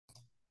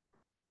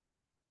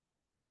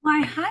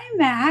Why, hi,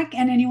 Mac,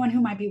 and anyone who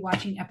might be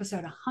watching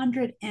episode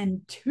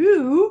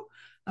 102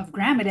 of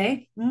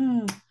GRAMidei.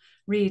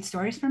 Read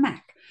stories for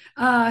Mac.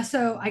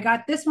 So I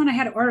got this one. I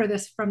had to order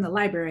this from the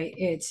library.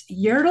 It's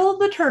Yertle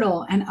the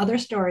Turtle and Other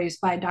Stories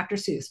by Dr.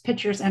 Seuss,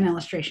 pictures and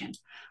illustrations.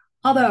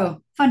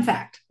 Although, fun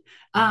fact,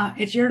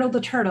 it's Yertle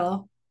the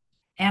Turtle,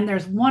 and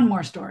there's one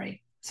more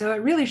story. So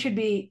it really should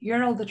be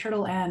Yertle the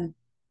Turtle and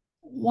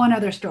one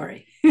other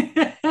story.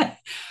 I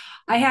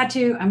had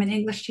to, I'm an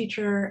English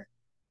teacher.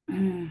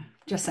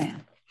 Just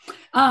saying.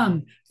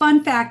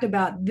 Fun fact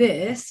about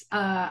this,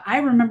 I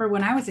remember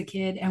when I was a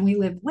kid and we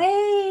lived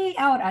way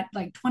out at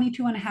like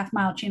 22 and a half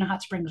mile Chena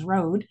Hot Springs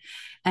Road.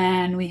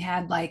 And we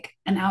had like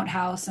an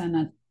outhouse and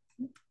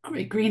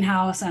a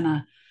greenhouse and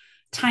a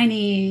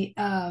tiny,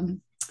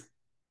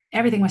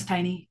 everything was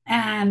tiny.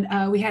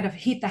 And we had to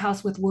heat the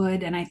house with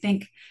wood. And I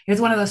think it was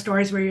one of those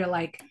stories where you're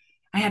like,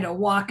 I had to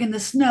walk in the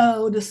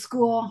snow to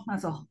school.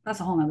 That's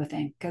a whole nother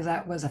thing because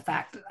that was a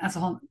fact. That's a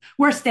whole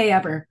worst day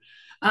ever.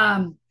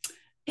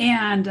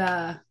 And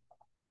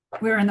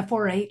we were in the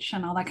 4-H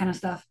and all that kind of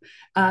stuff.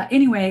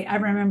 Anyway, I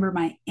remember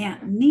my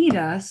Aunt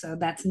Nita, so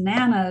that's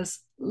Nana's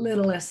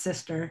littlest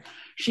sister.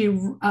 She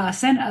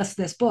sent us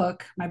this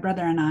book, my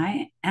brother and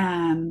I,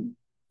 and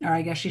or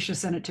I guess she should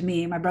send it to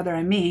me, my brother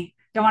and me.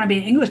 Don't want to be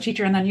an English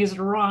teacher and then use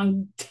the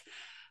wrong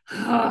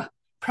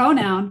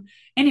pronoun.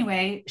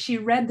 Anyway, she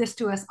read this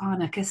to us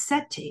on a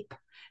cassette tape,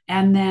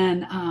 and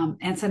then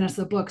and sent us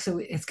the book. So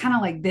it's kind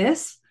of like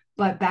this,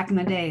 but back in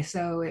the day.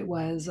 So it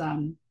was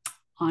on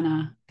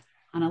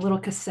a little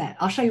cassette.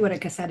 I'll show you what a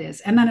cassette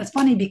is. And then it's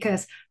funny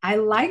because I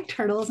like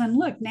turtles. And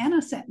look,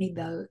 Nana sent me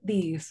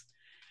these.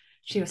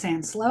 She was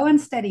saying, slow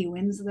and steady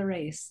wins the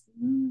race.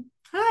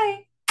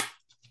 Hi.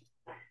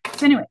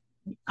 So anyway,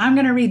 I'm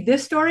going to read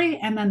this story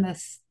and then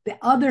the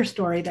other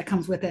story that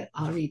comes with it,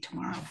 I'll read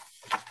tomorrow.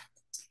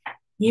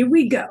 Here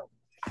we go.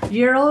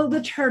 Yertle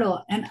the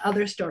Turtle and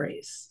Other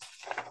Stories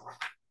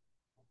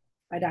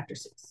by Dr.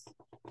 Seuss.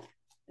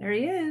 There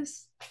he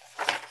is.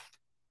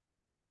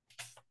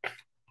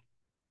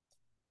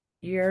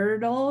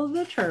 Yertle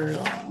the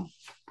Turtle. Let's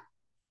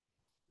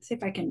see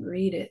if I can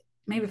read it.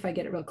 Maybe if I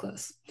get it real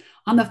close.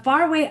 On the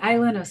faraway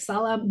island of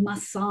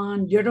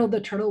Salamasan, Yertle the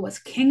Turtle was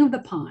king of the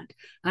pond.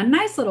 A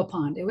nice little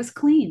pond. It was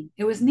clean.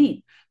 It was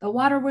neat. The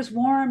water was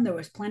warm. There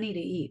was plenty to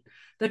eat.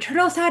 The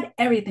turtles had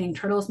everything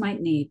turtles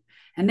might need,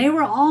 and they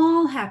were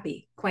all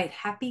happy, quite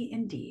happy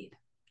indeed.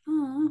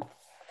 Oh, I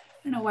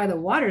don't know why the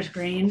water's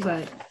green,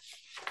 but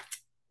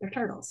they're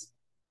turtles.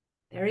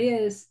 There he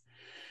is.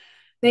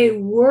 They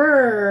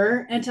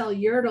were until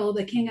Yertle,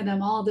 the king of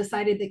them all,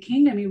 decided the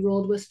kingdom he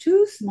ruled was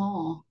too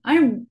small.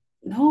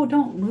 No,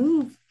 don't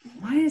move.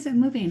 Why is it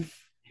moving?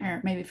 Here,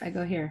 maybe if I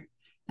go here,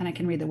 then I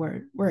can read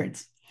the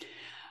words.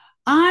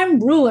 I'm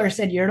ruler,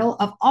 said Yertle,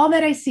 of all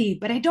that I see,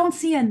 but I don't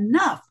see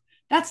enough.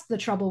 That's the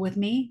trouble with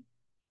me.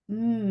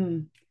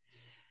 Hmm.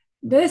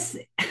 This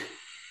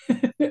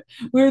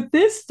With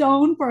this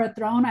stone for a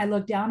throne, I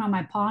look down on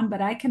my pond,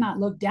 but I cannot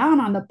look down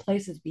on the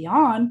places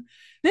beyond.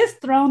 This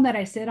throne that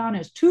I sit on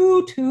is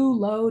too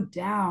low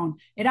down.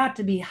 It ought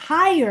to be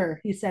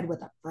higher, he said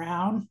with a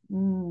frown.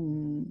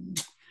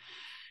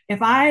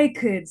 If I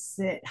could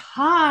sit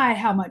high,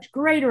 how much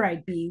greater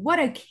I'd be. What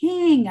a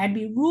king. I'd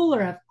be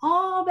ruler of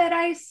all that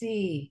I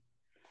see.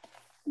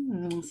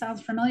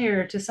 Sounds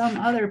familiar to some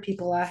other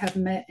people I have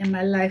met in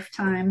my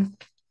lifetime.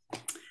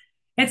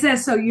 It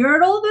says, so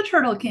Yertle the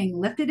Turtle King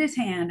lifted his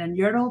hand, and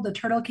Yertle the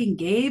Turtle King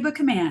gave a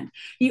command.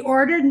 He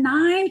ordered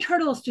 9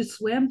 turtles to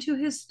swim to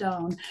his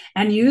stone,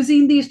 and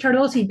using these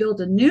turtles, he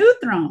built a new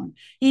throne.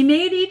 He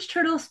made each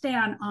turtle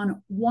stand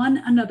on one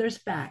another's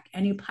back,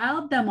 and he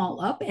piled them all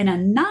up in a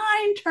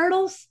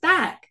 9-turtle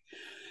stack.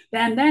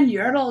 Then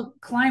Yertle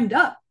climbed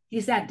up.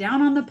 He sat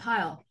down on the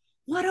pile.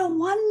 What a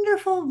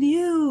wonderful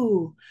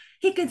view!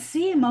 He could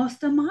see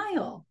most a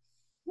mile.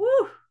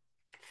 Woo!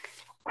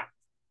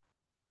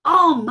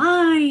 All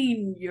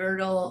mine,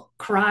 Yertle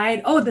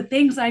cried. Oh, the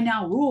things I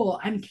now rule.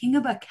 I'm king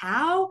of a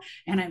cow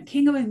and I'm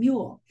king of a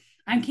mule.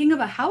 I'm king of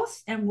a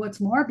house, and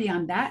what's more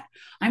beyond that,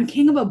 I'm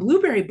king of a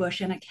blueberry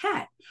bush and a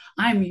cat.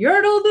 I'm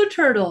Yertle the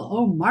Turtle.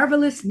 Oh,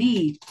 marvelous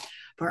me,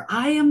 for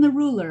I am the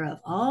ruler of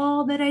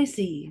all that I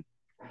see.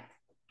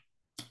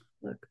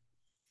 Look,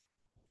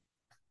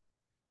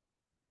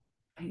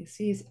 he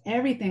sees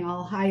everything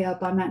all high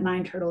up on that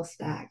 9-turtle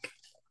stack.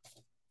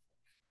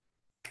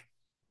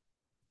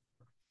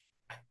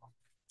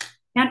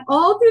 And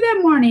all through that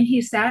morning,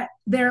 he sat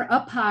there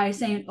up high,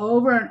 saying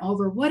over and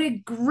over, what a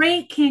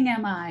great king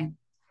am I,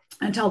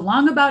 until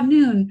long about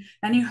noon.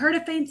 Then he heard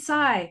a faint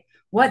sigh.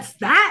 What's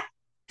that?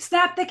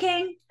 Snapped the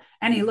king.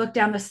 And he looked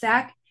down the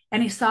stack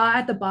and he saw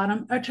at the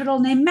bottom a turtle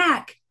named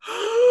Mac.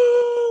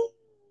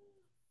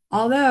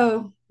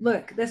 Although,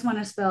 look, this one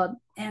is spelled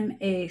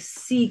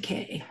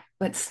Mack,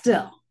 but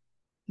still,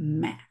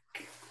 Mac.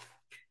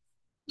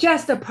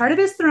 Just a part of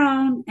his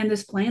throne, and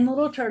this plain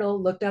little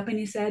turtle looked up and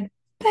he said,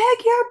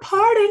 beg your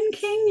pardon,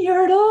 King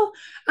Yertle.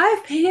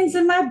 I've pains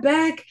in my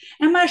back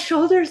and my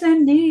shoulders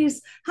and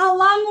knees. How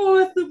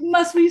long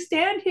must we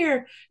stand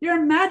here?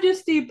 Your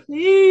Majesty,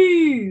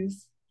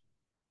 please.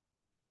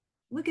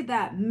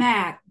 that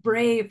Mac,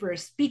 brave for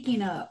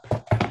speaking up.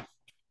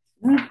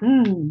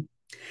 Mm-hmm.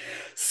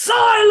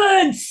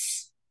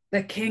 Silence!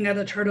 The king of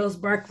the turtles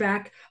barked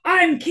back.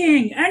 I'm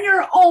king, and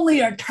you're only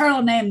a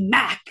turtle named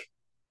Mac.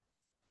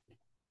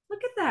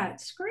 Look at that,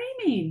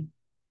 screaming.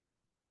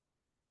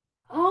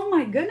 Oh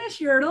my goodness,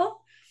 Yertle.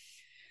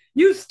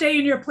 You stay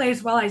in your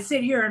place while I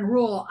sit here and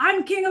rule.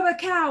 I'm king of a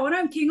cow, and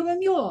I'm king of a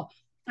mule.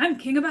 I'm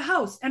king of a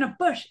house, and a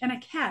bush, and a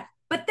cat.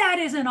 But that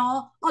isn't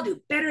all. I'll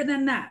do better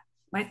than that.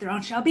 My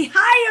throne shall be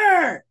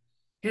higher.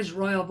 His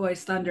royal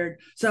voice thundered.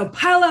 So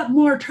pile up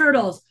more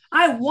turtles.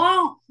 I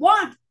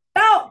want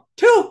about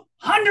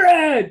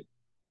 200.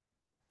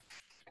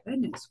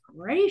 Goodness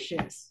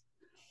gracious.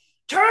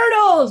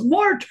 Turtles,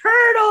 more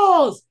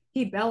turtles!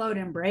 He bellowed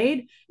and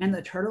brayed, and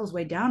the turtles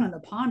way down in the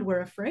pond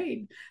were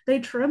afraid. They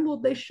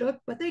trembled, they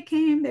shook, but they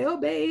came, they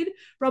obeyed.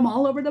 From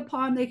all over the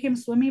pond, they came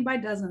swimming by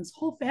dozens,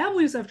 whole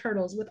families of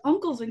turtles with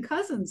uncles and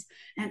cousins,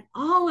 and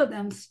all of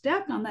them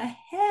stepped on the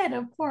head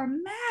of poor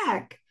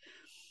Mac.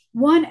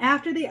 One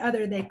after the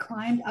other, they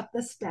climbed up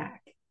the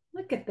stack.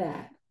 Look at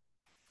that.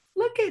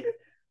 Look at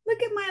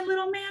my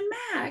little man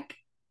Mac.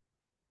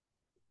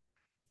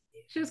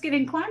 He's just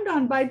getting climbed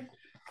on by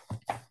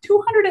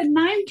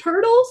 209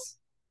 turtles.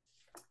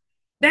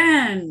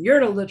 Then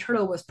Yertle the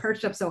turtle was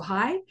perched up so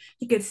high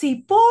he could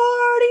see 40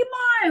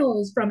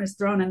 miles from his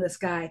throne in the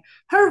sky.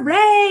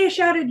 Hooray,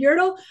 shouted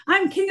Yertle.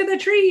 I'm king of the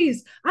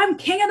trees. I'm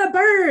king of the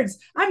birds.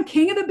 I'm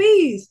king of the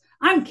bees.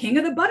 I'm king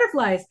of the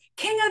butterflies,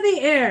 king of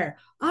the air.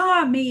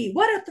 Ah, me,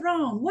 what a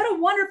throne, what a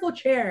wonderful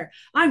chair.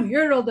 I'm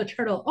Yertle the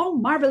turtle, oh,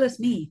 marvelous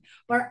me,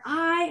 for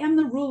I am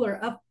the ruler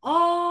of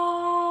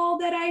all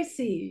that I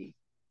see.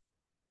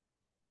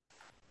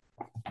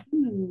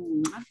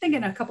 I'm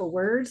thinking a couple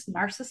words: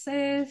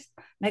 narcissist,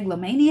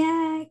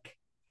 megalomaniac.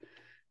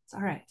 It's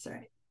all right. It's all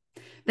right.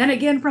 Then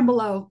again from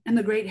below, in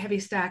the great heavy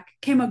stack,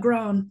 came a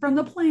groan from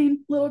the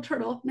plain little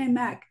turtle named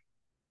Mac.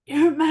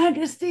 Your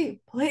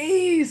Majesty,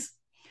 please.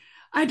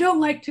 I don't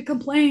like to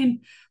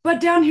complain,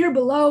 but down here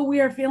below, we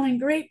are feeling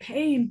great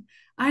pain.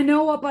 I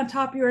know up on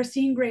top you are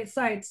seeing great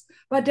sights,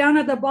 but down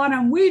at the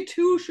bottom, we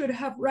too should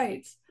have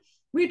rights.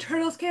 We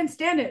turtles can't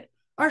stand it.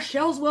 Our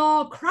shells will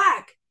all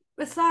crack.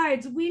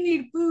 Besides, we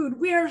need food.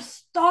 We are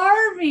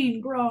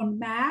starving, groaned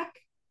Mac.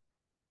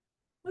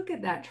 Look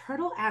at that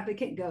turtle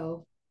advocate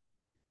go.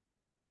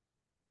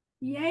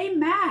 Yay,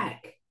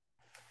 Mac.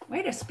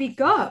 Way to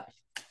speak up.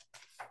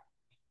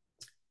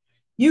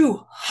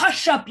 You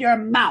hush up your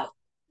mouth,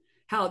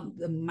 howled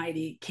the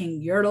mighty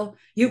King Yertle.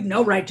 You've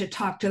no right to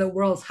talk to the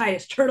world's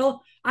highest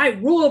turtle. I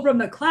rule from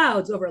the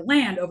clouds, over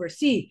land, over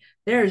sea.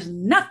 There's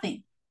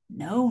nothing,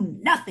 no,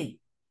 nothing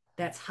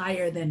that's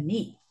higher than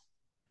me.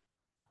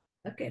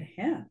 Look at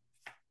him.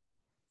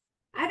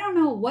 I don't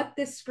know what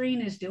this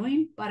screen is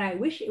doing, but I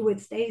wish it would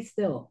stay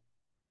still.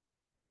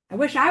 I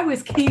wish I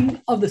was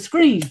king of the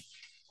screen.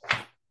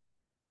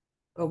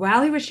 But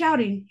while he was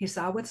shouting, he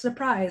saw with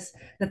surprise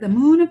that the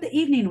moon of the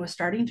evening was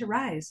starting to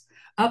rise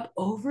up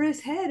over his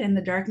head in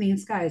the darkening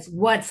skies.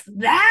 What's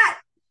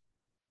that?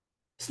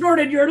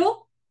 Snorted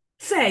Yertle.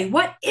 Say,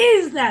 what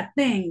is that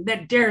thing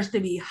that dares to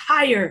be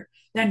higher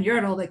than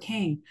Yertle the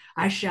king?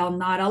 I shall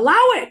not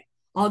allow it.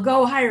 I'll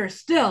go higher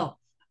still.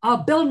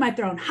 I'll build my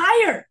throne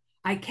higher.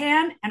 I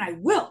can and I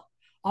will.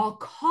 I'll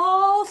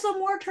call some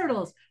more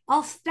turtles.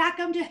 I'll stack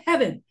them to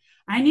heaven.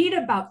 I need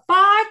about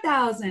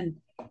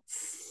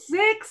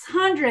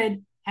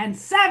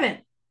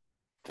 5,607.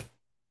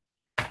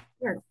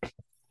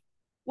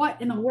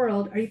 What in the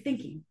world are you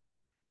thinking?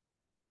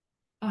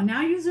 Oh,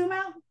 now you zoom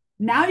out?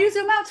 Now you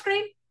zoom out,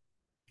 screen?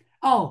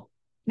 Oh,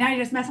 now you're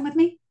just messing with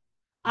me?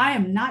 I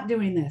am not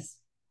doing this.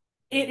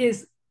 It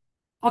is,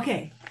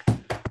 okay.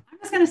 I'm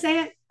just going to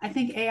say it. I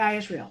think AI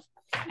is real.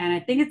 And I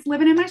think it's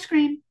living in my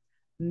screen,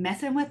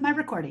 messing with my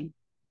recording.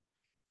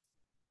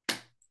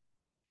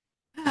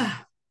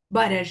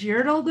 But as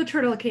Yertle the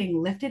Turtle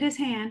King lifted his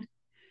hand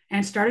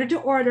and started to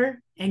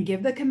order and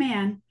give the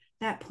command,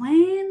 that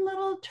plain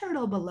little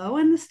turtle below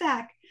in the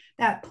stack,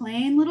 that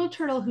plain little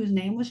turtle whose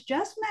name was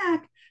just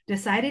Mac,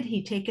 decided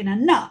he'd taken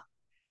enough.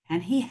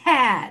 And he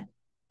had.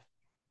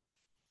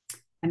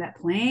 And that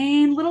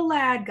plain little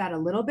lad got a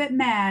little bit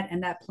mad,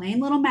 and that plain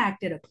little Mac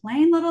did a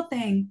plain little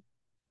thing.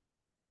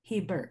 He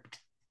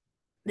burped.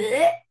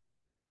 Blech.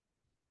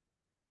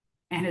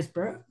 And his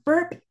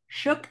burp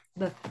shook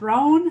the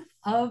throne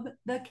of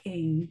the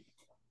king.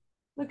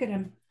 Look at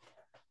him.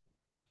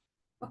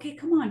 Okay,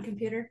 come on,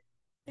 computer.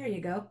 There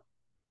you go.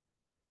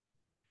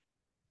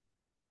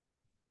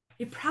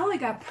 He probably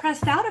got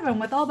pressed out of him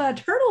with all the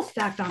turtles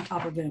stacked on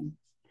top of him.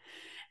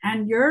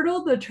 And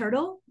Yertle the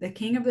turtle, the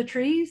king of the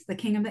trees, the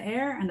king of the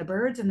air and the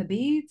birds and the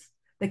bees,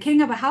 the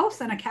king of a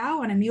house and a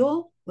cow and a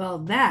mule, well,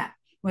 that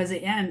was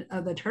the end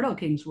of the Turtle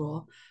King's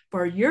rule.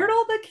 For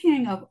Yertle, the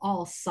king of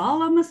all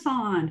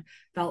Salamasand,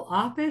 fell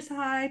off his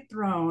high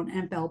throne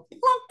and fell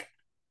plunk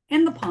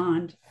in the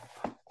pond.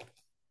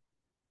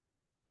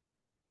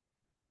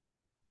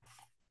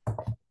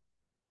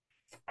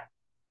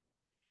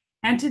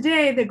 And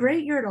today, the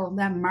great Yertle,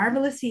 that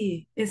marvelous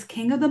he, is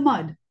king of the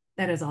mud.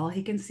 That is all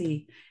he can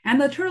see. And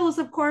the turtles,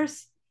 of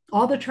course,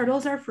 All the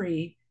turtles are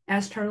free,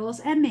 as turtles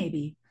and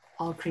maybe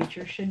all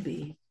creatures should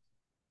be.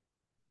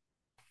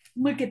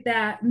 Look at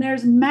that. And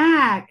there's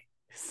Mac.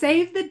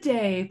 Save the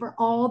day for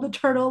all the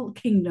turtle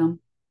kingdom.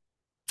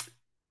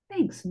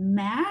 Thanks,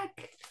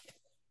 Mac.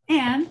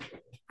 And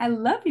I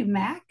love you,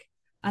 Mac.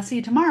 I'll see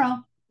you tomorrow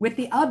with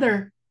the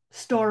other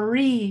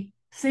story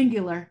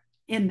singular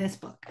in this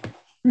book.